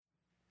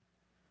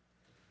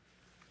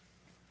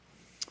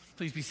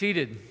Please be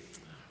seated. I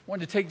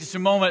wanted to take just a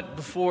moment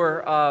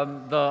before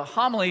the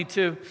homily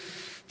to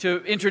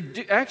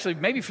introduce, actually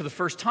maybe for the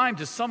first time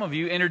to some of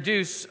you,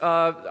 introduce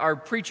our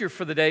preacher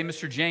for the day,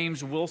 Mr.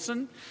 James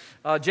Wilson.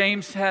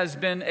 James has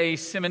been a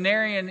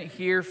seminarian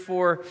here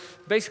for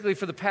basically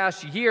for the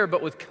past year,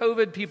 but with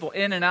COVID, people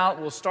in and out,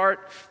 we'll stop,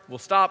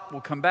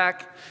 we'll come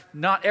back.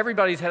 Not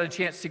everybody's had a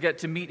chance to get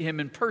to meet him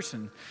in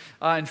person.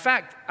 In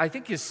fact, I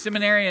think his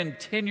seminarian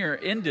tenure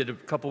ended a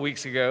couple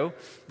weeks ago,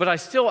 but I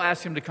still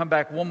asked him to come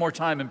back one more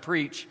time and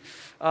preach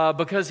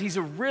because he's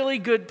a really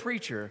good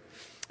preacher.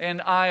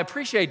 And I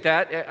appreciate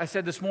that. I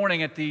said this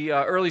morning at the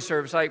early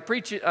service, I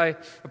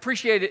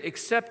appreciate it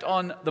except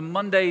on the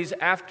Mondays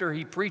after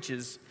he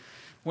preaches,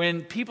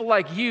 when people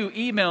like you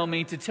email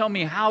me to tell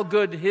me how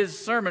good his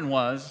sermon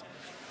was.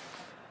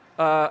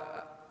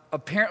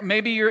 Apparently,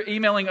 maybe you're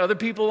emailing other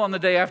people on the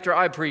day after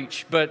I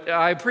preach, but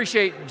I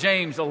appreciate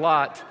James a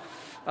lot.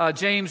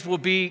 James will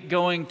be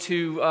going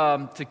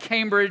to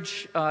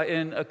Cambridge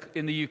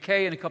in the UK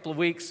in a couple of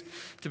weeks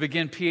to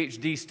begin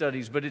PhD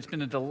studies. But it's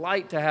been a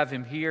delight to have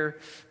him here,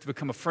 to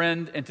become a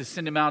friend, and to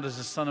send him out as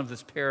a son of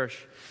this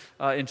parish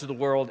into the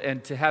world,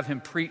 and to have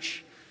him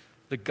preach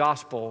the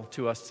gospel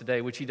to us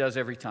today, which he does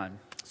every time.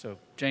 So,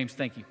 James,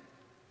 thank you.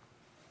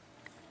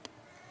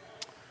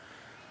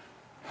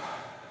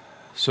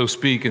 So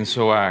speak and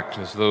so act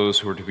as those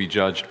who are to be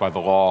judged by the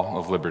law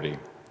of liberty.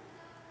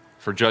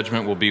 For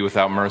judgment will be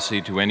without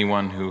mercy to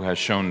anyone who has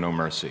shown no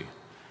mercy.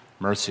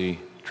 Mercy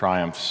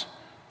triumphs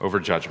over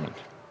judgment.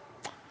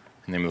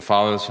 In the name of the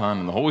Father, the Son,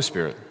 and the Holy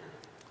Spirit.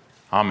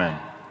 Amen.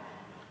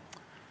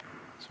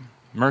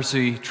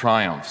 Mercy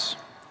triumphs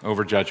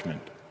over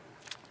judgment.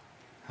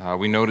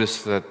 We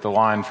notice that the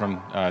line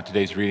from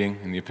today's reading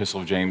in the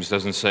Epistle of James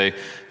doesn't say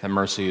that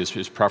mercy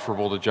is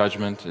preferable to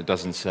judgment. It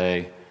doesn't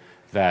say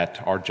that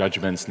our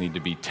judgments need to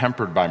be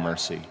tempered by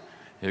mercy.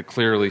 It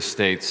clearly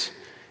states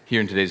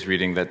here in today's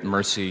reading that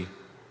mercy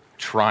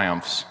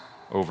triumphs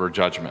over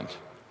judgment.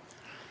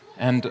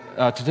 And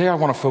today I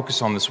want to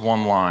focus on this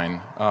one line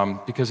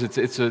because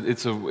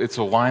it's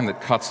a line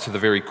that cuts to the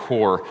very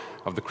core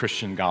of the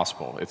Christian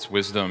gospel. Its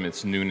wisdom,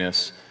 its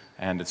newness,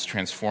 and its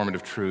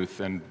transformative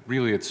truth, and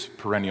really its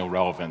perennial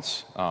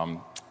relevance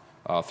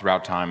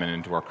throughout time and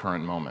into our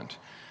current moment.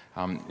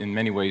 In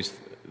many ways,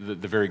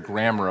 the very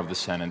grammar of the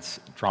sentence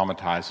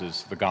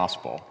dramatizes the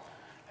gospel,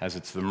 as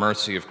it's the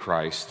mercy of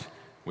Christ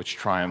which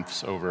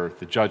triumphs over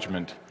the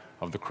judgment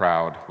of the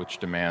crowd which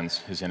demands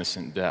his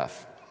innocent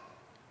death.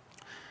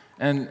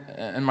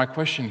 And my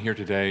question here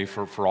today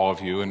for all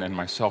of you, and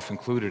myself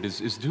included,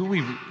 is do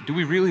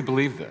we really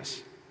believe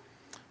this?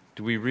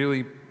 Do we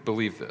really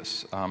believe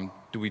this?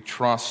 Do we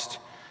trust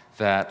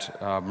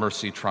that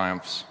mercy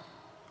triumphs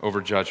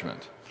over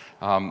judgment?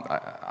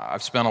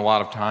 I've spent a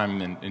lot of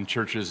time in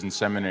churches and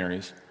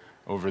seminaries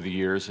over the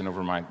years and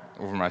over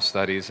my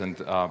studies,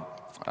 and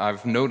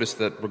I've noticed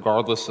that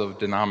regardless of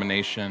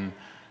denomination,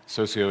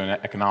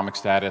 socioeconomic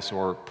status,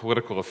 or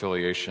political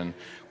affiliation,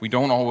 we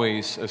don't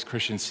always, as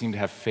Christians, seem to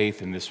have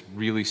faith in this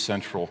really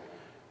central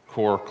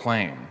core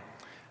claim.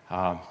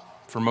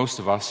 For most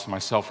of us,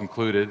 myself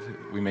included,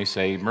 we may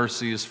say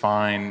mercy is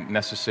fine,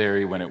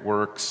 necessary when it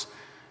works,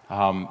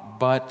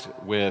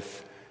 but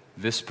with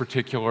this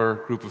particular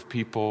group of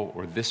people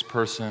or this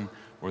person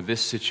or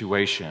this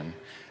situation,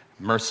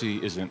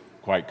 mercy isn't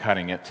quite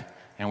cutting it,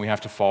 and we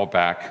have to fall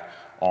back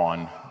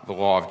on the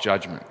law of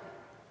judgment.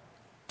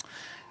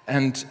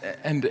 And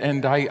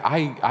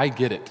I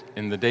get it.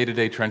 In the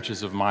day-to-day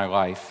trenches of my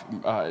life,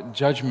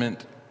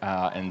 judgment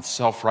and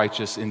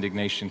self-righteous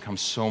indignation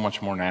comes so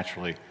much more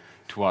naturally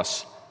to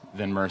us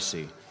than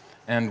mercy.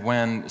 And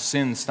when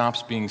sin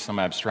stops being some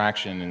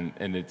abstraction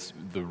and it's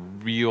the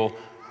real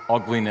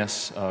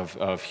ugliness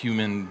of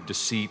human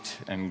deceit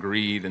and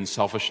greed and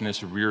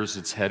selfishness rears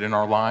its head in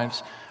our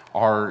lives,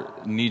 our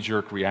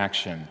knee-jerk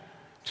reaction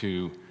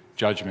to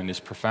judgment is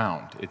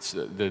profound. It's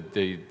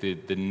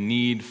the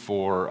need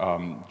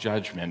for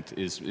judgment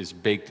is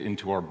baked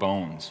into our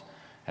bones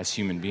as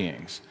human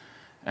beings.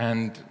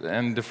 And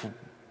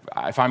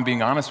if I'm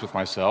being honest with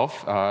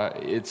myself,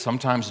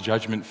 sometimes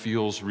judgment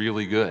feels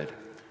really good.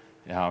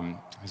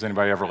 Has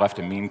anybody ever left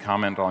a mean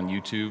comment on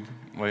YouTube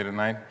late at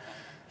night?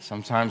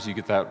 Sometimes you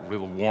get that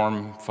little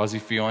warm, fuzzy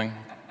feeling,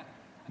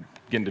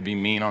 getting to be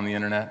mean on the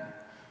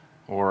internet.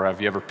 Or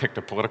have you ever picked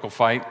a political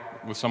fight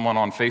with someone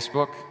on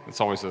Facebook?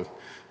 It's always a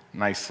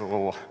nice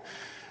little,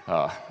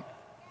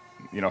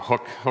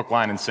 hook,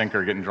 line, and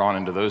sinker getting drawn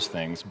into those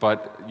things.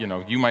 But,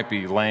 you might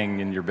be laying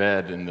in your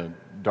bed in the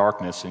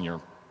darkness in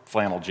your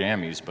flannel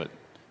jammies, but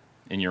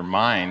in your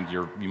mind,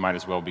 you might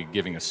as well be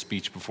giving a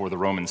speech before the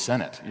Roman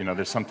Senate.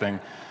 There's something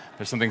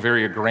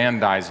very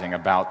aggrandizing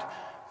about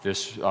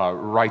this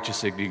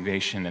righteous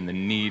indignation and the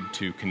need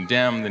to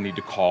condemn, the need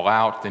to call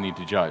out, the need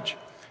to judge.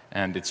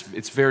 And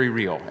it's very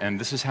real. And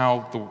this is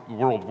how the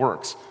world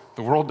works.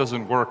 The world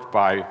doesn't work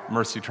by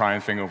mercy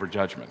triumphing over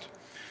judgment.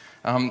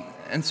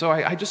 And so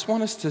I just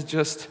want us to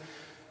just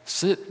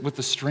sit with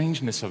the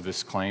strangeness of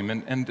this claim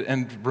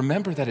and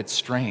remember that it's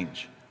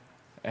strange.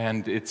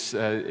 And the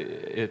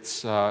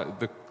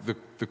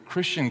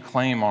Christian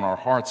claim on our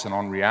hearts and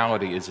on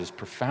reality is as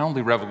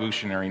profoundly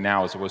revolutionary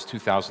now as it was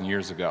 2,000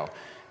 years ago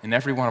in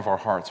every one of our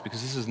hearts,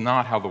 because this is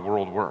not how the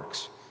world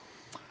works.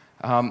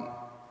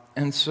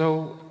 And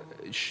so,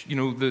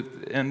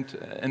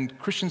 and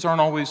Christians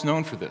aren't always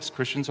known for this.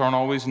 Christians aren't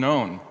always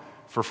known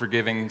for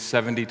forgiving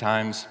 70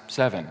 times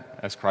 7,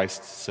 as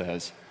Christ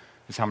says,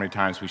 is how many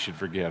times we should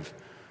forgive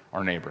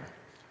our neighbor.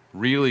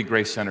 Really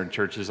grace-centered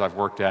churches I've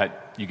worked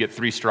at, you get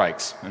 3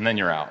 strikes, and then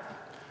you're out.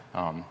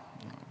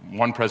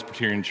 One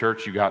Presbyterian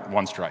church, you got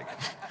 1 strike.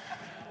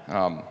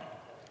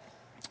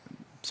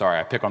 Sorry,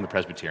 I pick on the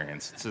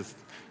Presbyterians. It's a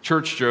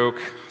church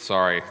joke.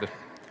 Sorry.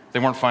 They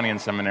weren't funny in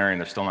seminary,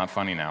 and they're still not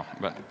funny now.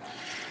 But,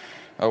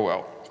 oh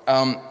well.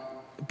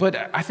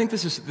 But I think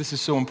this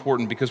is so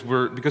important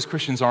because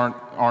Christians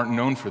aren't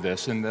known for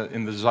this. In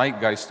the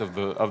zeitgeist of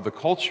the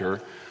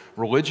culture,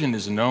 religion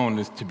is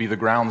known to be the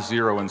ground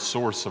zero and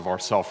source of our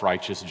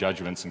self-righteous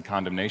judgments and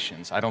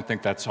condemnations. I don't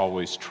think that's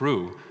always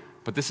true,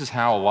 but this is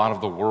how a lot of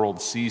the world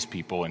sees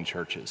people in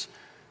churches.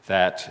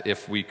 That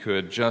if we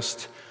could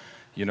just,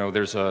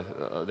 there's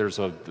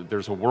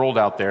a world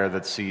out there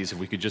that sees if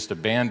we could just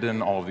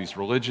abandon all of these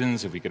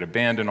religions, if we could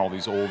abandon all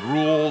these old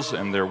rules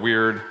and their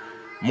weird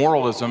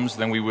moralisms,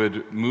 then we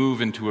would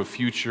move into a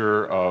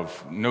future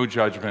of no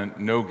judgment,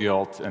 no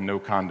guilt, and no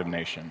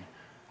condemnation.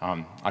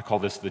 I call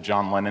this the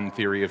John Lennon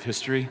theory of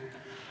history,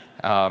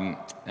 and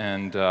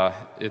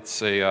it's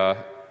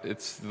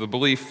the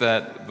belief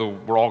that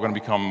we're all going to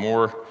become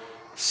more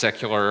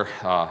secular,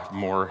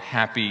 more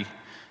happy,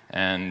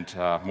 and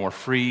more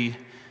free,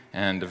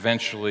 and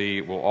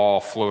eventually we'll all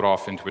float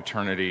off into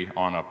eternity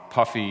on a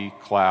puffy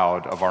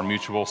cloud of our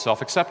mutual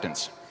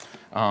self-acceptance.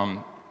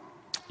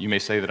 You may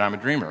say that I'm a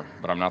dreamer,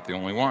 but I'm not the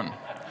only one.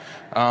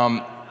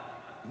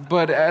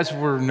 But as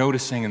we're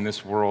noticing in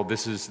this world,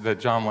 this is that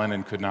John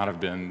Lennon could not have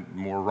been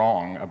more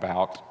wrong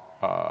about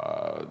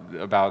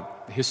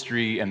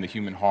history and the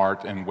human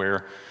heart and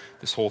where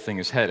this whole thing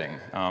is heading.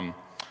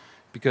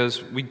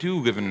 Because we do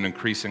live in an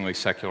increasingly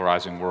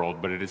secularizing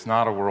world, but it is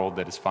not a world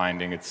that is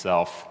finding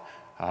itself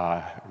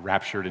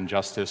raptured in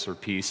justice or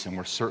peace, and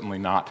we're certainly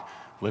not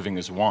living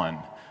as one.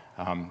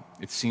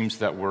 It seems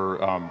that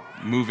we're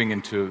moving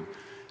into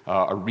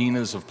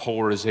arenas of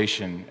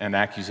polarization and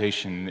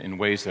accusation in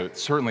ways that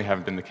certainly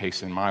haven't been the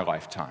case in my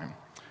lifetime.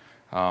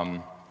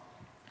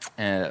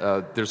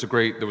 There was a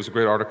great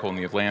article in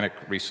The Atlantic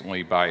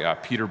recently by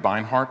Peter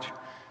Beinart.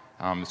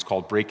 It's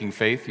called Breaking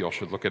Faith. You all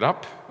should look it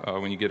up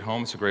when you get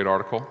home. It's a great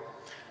article.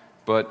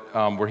 But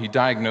where he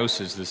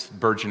diagnoses this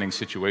burgeoning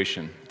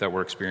situation that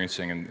we're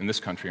experiencing in this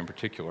country in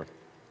particular.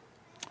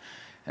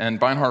 And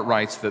Beinart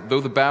writes that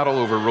though the battle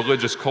over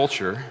religious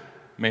culture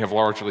may have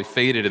largely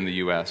faded in the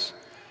U.S.,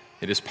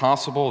 it is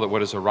possible that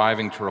what is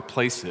arriving to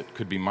replace it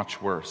could be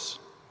much worse.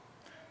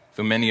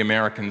 Though many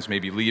Americans may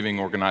be leaving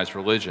organized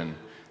religion,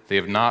 they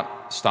have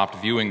not stopped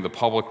viewing the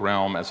public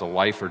realm as a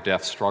life or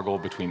death struggle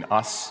between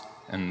us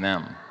and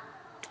them.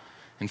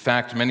 In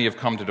fact, many have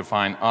come to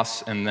define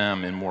us and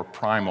them in more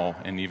primal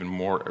and even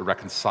more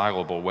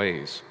irreconcilable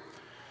ways.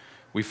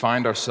 We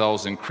find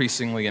ourselves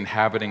increasingly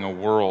inhabiting a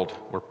world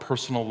where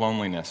personal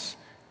loneliness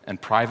and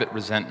private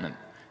resentment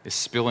is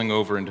spilling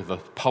over into the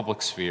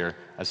public sphere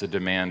as a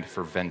demand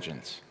for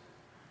vengeance.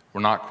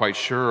 We're not quite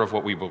sure of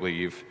what we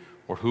believe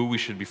or who we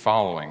should be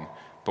following,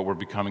 but we're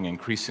becoming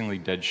increasingly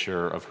dead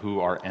sure of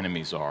who our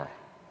enemies are.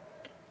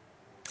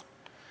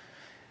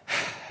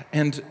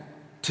 And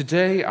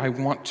today I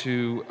want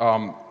to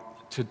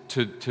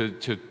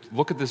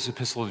look at this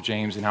epistle of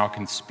James and how it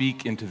can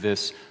speak into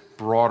this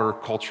broader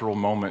cultural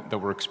moment that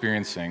we're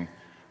experiencing.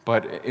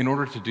 But in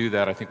order to do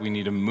that, I think we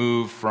need to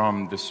move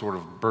from this sort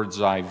of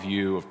bird's eye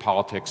view of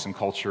politics and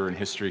culture and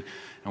history,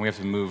 and we have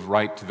to move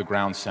right to the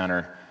ground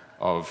center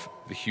of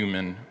the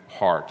human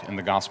heart and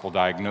the gospel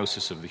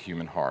diagnosis of the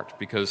human heart.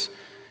 Because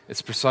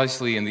it's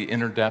precisely in the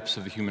inner depths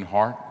of the human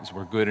heart is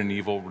where good and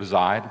evil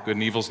reside. Good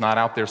and evil's not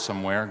out there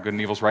somewhere. Good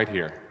and evil's right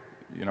here,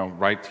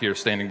 right here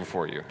standing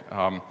before you.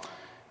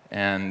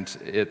 And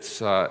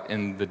it's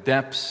in the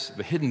depths,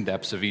 the hidden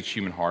depths of each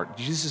human heart.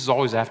 Jesus is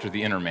always after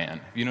the inner man.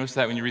 Have you noticed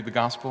that when you read the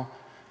gospel?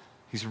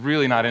 He's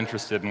really not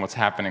interested in what's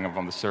happening up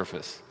on the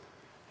surface.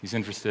 He's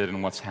interested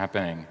in what's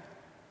happening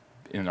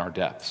in our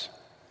depths.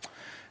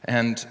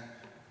 And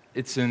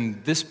it's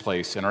in this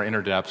place, in our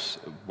inner depths,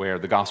 where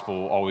the gospel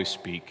will always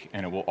speak,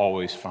 and it will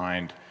always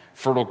find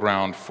fertile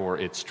ground for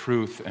its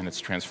truth and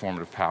its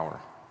transformative power.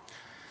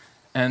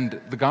 And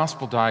the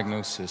gospel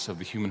diagnosis of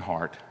the human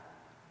heart,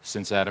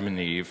 since Adam and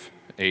Eve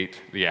ate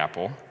the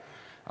apple,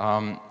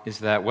 is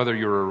that whether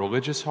you're a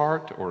religious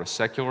heart or a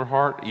secular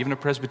heart, even a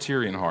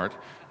Presbyterian heart,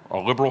 a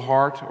liberal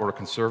heart or a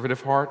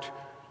conservative heart,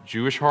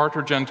 Jewish heart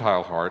or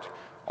Gentile heart,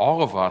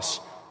 all of us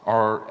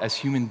are, as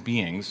human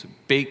beings,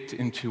 baked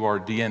into our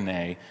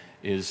DNA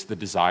is the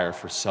desire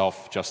for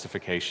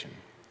self-justification.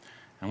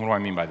 And what do I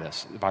mean by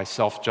this? By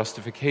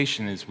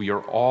self-justification is we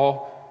are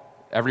all,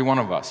 every one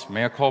of us,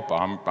 mea culpa,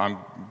 I'm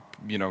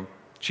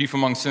chief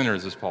among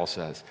sinners, as Paul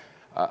says,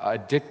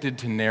 addicted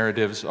to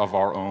narratives of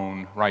our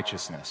own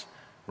righteousness.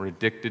 We're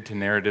addicted to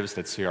narratives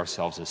that see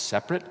ourselves as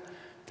separate,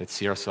 that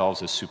see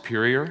ourselves as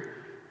superior,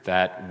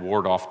 that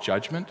ward off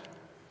judgment.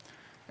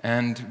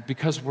 And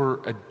because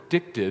we're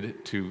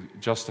addicted to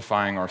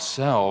justifying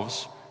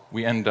ourselves,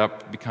 we end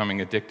up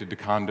becoming addicted to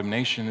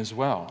condemnation as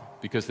well,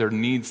 because there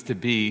needs to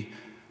be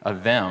a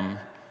them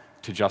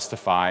to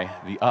justify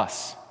the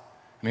us.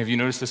 I mean, have you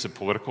noticed this at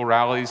political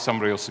rallies?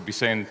 Somebody will be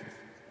saying,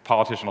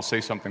 politician will say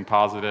something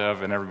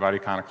positive, and everybody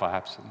kind of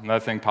claps.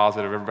 Another thing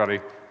positive, everybody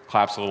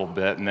claps a little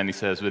bit, and then he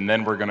says, and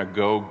then we're going to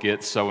go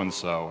get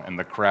so-and-so, and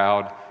the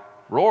crowd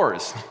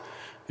roars,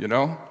 you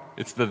know?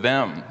 It's the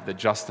them that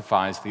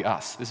justifies the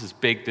us. This is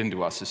baked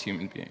into us as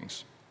human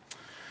beings.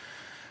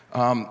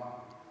 And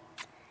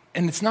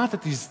it's not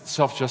that these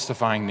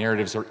self-justifying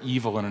narratives are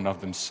evil in and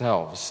of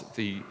themselves.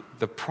 The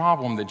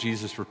problem that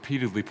Jesus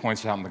repeatedly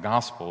points out in the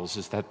Gospels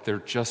is that they're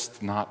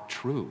just not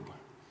true.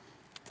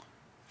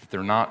 That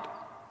they're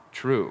not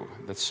true.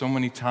 That so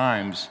many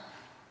times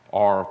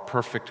our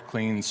perfect,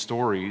 clean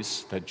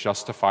stories that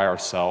justify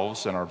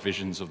ourselves and our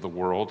visions of the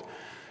world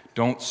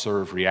don't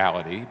serve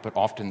reality, but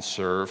often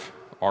serve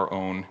our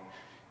own,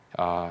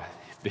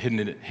 the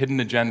hidden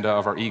agenda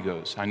of our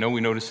egos. I know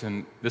we notice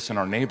this in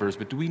our neighbors,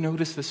 but do we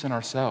notice this in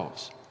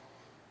ourselves?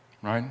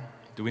 Right?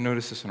 Do we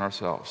notice this in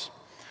ourselves?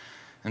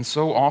 And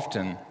so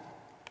often,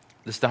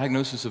 this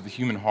diagnosis of the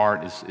human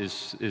heart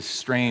is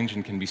strange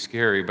and can be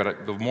scary,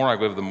 but the more I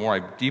live, the more I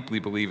deeply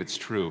believe it's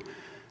true.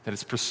 That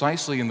it's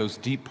precisely in those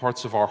deep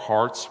parts of our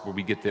hearts where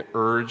we get the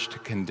urge to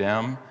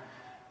condemn,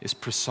 is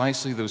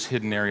precisely those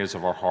hidden areas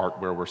of our heart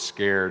where we're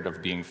scared of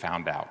being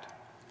found out,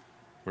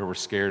 where we're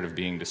scared of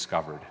being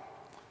discovered.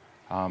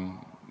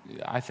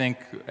 I think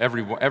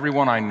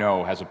everyone I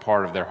know has a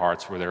part of their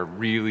hearts where they're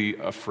really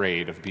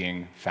afraid of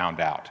being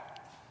found out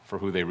for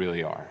who they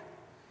really are.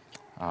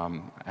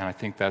 And I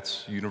think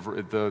that's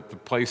the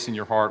place in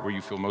your heart where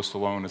you feel most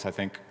alone is, I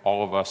think,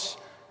 all of us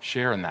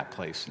share in that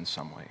place in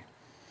some way.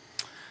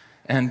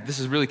 And this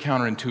is really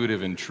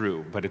counterintuitive and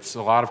true, but it's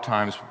a lot of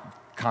times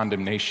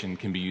condemnation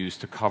can be used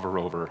to cover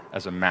over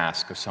as a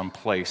mask of some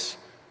place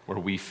where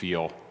we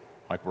feel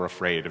like we're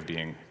afraid of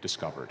being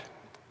discovered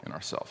in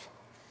ourselves.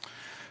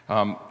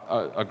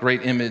 A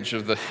great image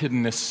of the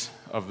hiddenness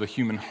of the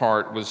human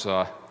heart was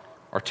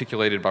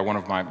articulated by one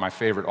of my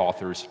favorite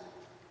authors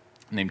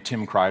named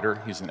Tim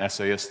Kreider. He's an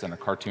essayist and a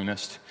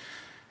cartoonist,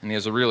 and he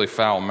has a really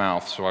foul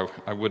mouth, so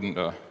I wouldn't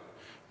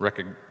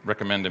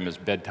recommend him as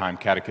bedtime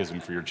catechism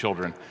for your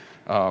children.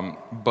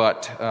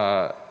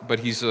 But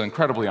he's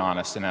incredibly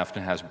honest and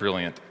often has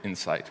brilliant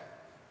insight.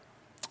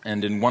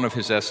 And in one of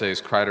his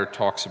essays, Kreider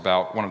talks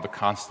about one of the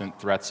constant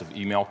threats of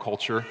email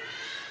culture,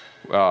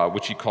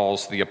 which he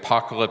calls the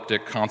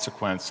apocalyptic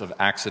consequence of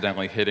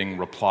accidentally hitting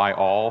reply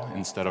all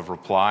instead of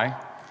reply.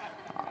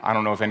 I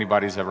don't know if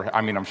anybody's ever,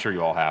 I mean, I'm sure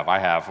you all have. I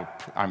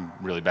have. I'm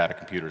really bad at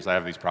computers. I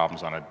have these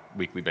problems on a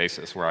weekly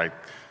basis where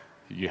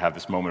you have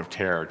this moment of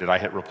terror. Did I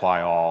hit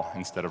reply all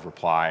instead of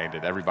reply?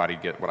 Did everybody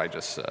get what I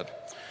just said?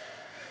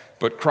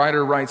 But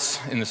Kreider writes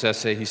in this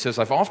essay, he says,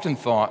 I've often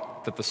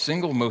thought that the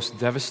single most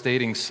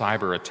devastating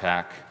cyber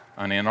attack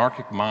an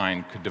anarchic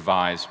mind could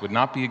devise would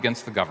not be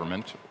against the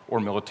government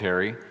or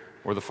military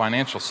or the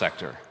financial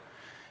sector,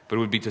 but it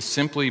would be to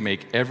simply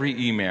make every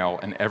email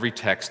and every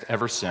text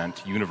ever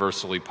sent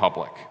universally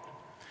public.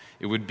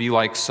 It would be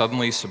like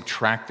suddenly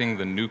subtracting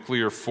the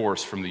nuclear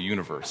force from the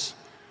universe.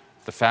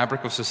 The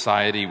fabric of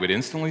society would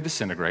instantly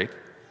disintegrate,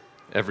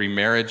 every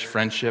marriage,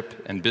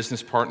 friendship, and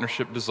business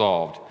partnership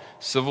dissolved,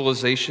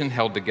 civilization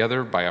held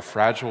together by a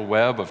fragile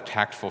web of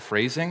tactful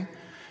phrasing,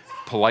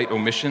 polite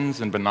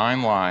omissions, and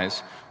benign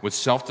lies would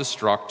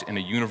self-destruct in a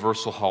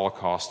universal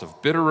holocaust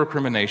of bitter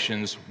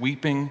recriminations,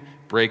 weeping,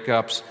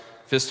 breakups,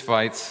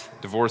 fistfights,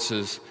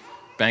 divorces,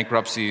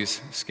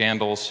 bankruptcies,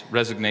 scandals,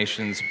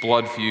 resignations,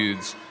 blood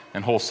feuds,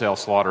 and wholesale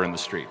slaughter in the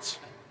streets.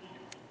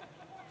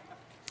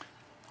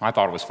 I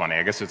thought it was funny.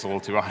 I guess it's a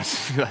little too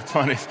honest. That's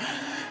funny.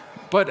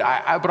 But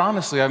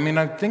honestly, I mean,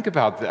 I think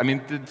about that. I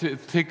mean,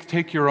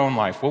 take your own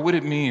life. What would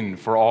it mean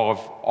for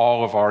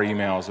all of our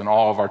emails and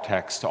all of our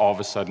texts to all of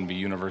a sudden be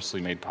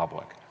universally made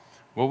public?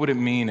 What would it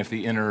mean if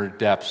the inner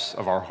depths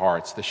of our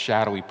hearts, the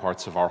shadowy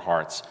parts of our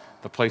hearts,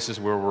 the places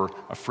where we're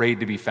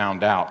afraid to be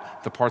found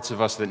out, the parts of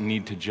us that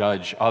need to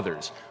judge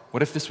others,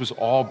 what if this was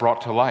all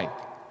brought to light?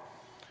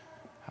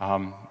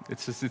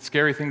 It's a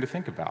scary thing to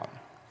think about.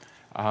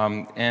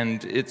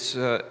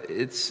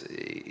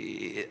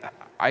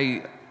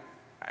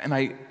 And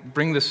I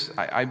bring this,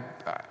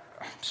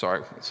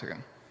 sorry, one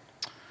second.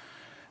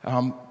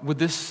 Would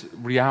this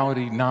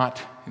reality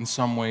not, in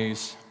some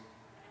ways,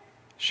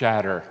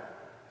 shatter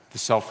the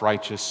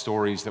self-righteous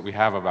stories that we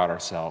have about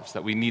ourselves,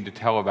 that we need to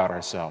tell about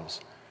ourselves?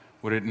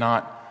 Would it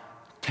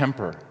not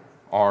temper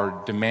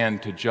our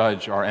demand to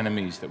judge our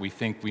enemies that we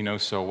think we know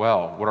so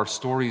well? Would our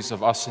stories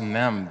of us and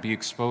them be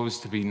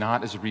exposed to be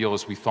not as real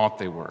as we thought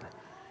they were?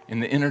 In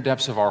the inner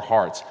depths of our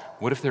hearts,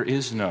 what if there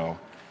is no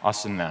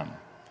us and them,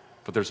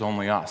 but there's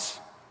only us,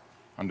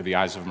 under the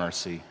eyes of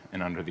mercy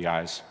and under the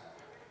eyes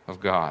of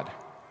God?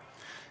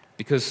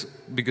 Because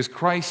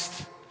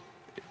Christ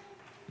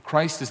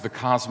Christ is the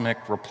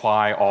cosmic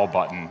reply all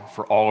button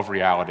for all of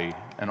reality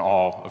and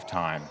all of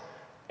time.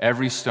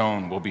 Every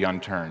stone will be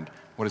unturned.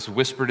 What is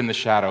whispered in the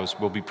shadows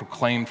will be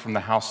proclaimed from the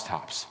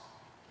housetops.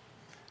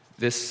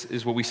 This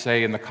is what we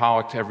say in the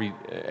collect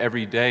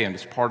every day, and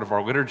it's part of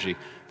our liturgy.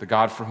 The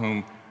God for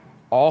whom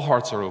all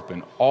hearts are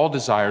open, all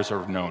desires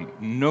are known,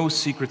 no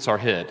secrets are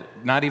hid.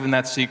 Not even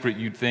that secret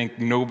you'd think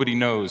nobody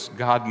knows,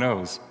 God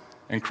knows.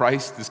 And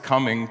Christ is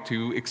coming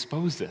to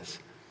expose this.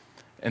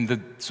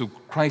 So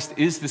Christ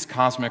is this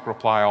cosmic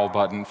reply all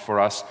button for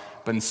us,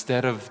 but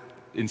instead of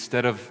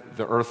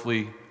the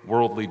earthly,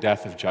 worldly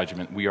death of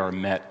judgment, we are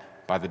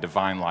met by the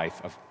divine life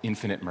of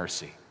infinite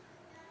mercy.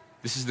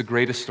 This is the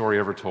greatest story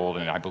ever told,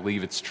 and I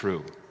believe it's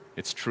true.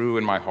 It's true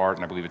in my heart,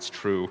 and I believe it's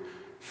true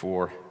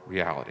for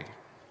reality.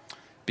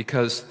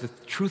 Because the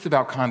truth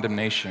about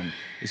condemnation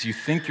is you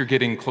think you're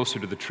getting closer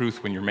to the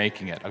truth when you're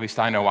making it. At least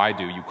I know I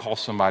do. You call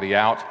somebody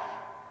out,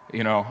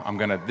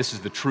 this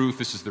is the truth,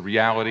 this is the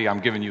reality, I'm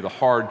giving you the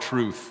hard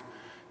truth.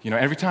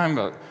 Every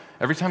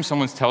time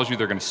someone tells you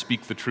they're going to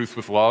speak the truth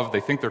with love, they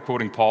think they're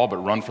quoting Paul, but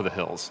run for the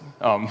hills.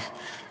 That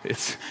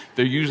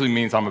usually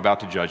means I'm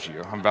about to judge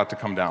you, I'm about to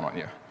come down on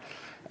you.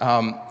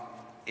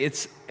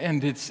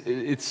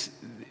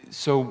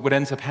 So what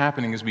ends up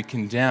happening is we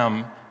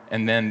condemn,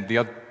 and then the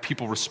other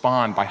people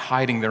respond by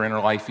hiding their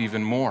inner life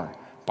even more,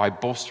 by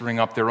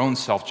bolstering up their own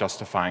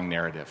self-justifying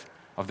narrative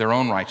of their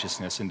own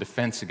righteousness in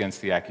defense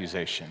against the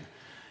accusation.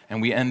 And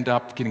we end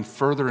up getting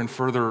further and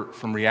further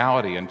from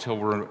reality until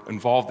we're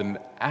involved in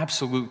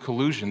absolute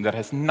collusion that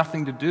has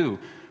nothing to do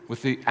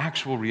with the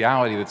actual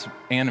reality that's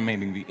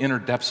animating the inner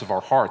depths of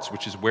our hearts,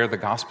 which is where the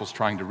gospel's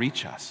trying to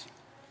reach us.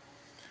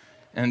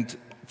 And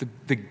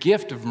the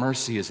gift of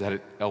mercy is that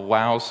it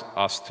allows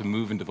us to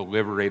move into the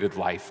liberated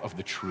life of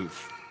the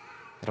truth.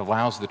 It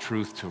allows the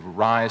truth to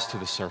rise to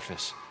the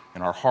surface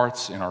in our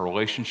hearts, in our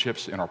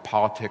relationships, in our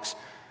politics,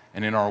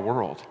 and in our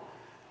world.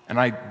 And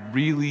I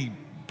really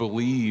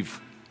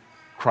believe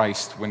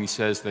Christ when he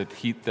says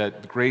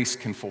that grace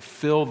can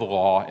fulfill the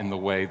law in the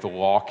way the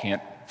law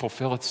can't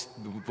fulfill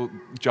the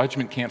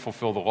judgment can't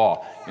fulfill the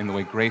law in the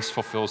way grace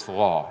fulfills the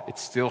law. It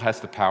still has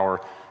the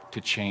power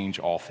to change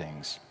all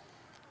things.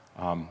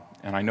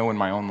 And I know in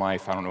my own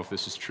life, I don't know if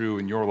this is true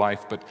in your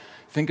life, but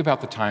think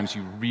about the times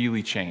you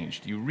really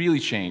changed. You really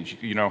changed.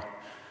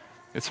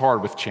 It's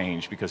hard with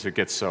change because it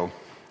gets so.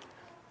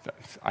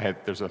 There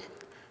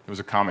was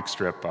a comic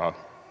strip. It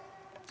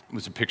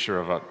was a picture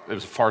of it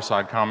was a Far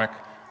Side comic.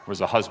 It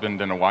was a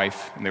husband and a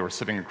wife, and they were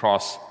sitting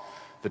across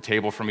the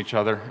table from each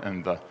other,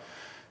 and the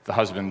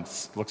husband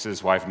looks at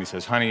his wife and he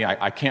says, "Honey,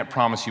 I can't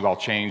promise you I'll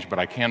change, but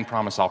I can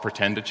promise I'll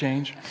pretend to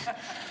change."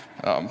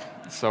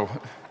 So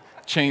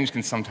change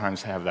can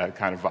sometimes have that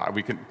kind of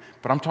vibe.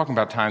 But I'm talking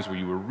about times where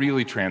you were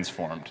really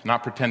transformed,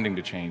 not pretending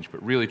to change,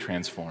 but really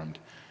transformed.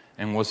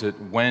 And was it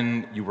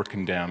when you were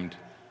condemned?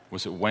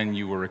 Was it when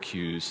you were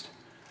accused?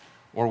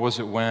 Or was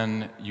it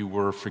when you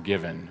were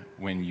forgiven,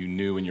 when you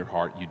knew in your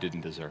heart you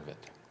didn't deserve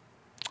it?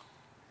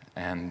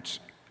 And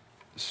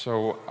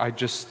so I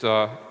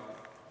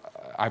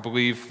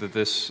believe that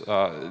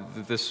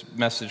this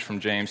message from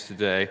James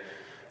today,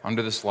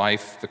 under this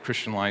life, the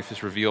Christian life,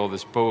 is revealed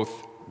as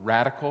both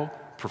radical,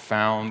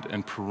 profound,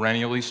 and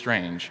perennially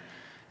strange,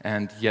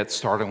 and yet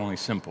startlingly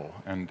simple.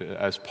 And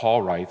as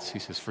Paul writes, he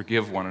says,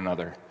 "Forgive one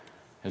another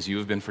as you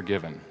have been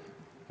forgiven."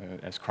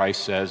 As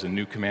Christ says, "A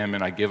new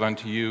commandment I give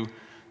unto you,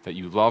 that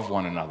you love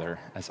one another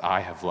as I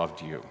have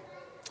loved you.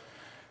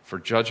 For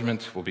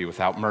judgment will be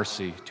without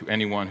mercy to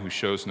anyone who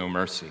shows no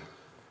mercy.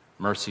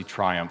 Mercy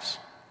triumphs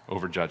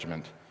over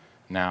judgment,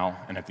 now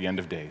and at the end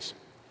of days."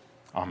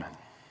 Amen.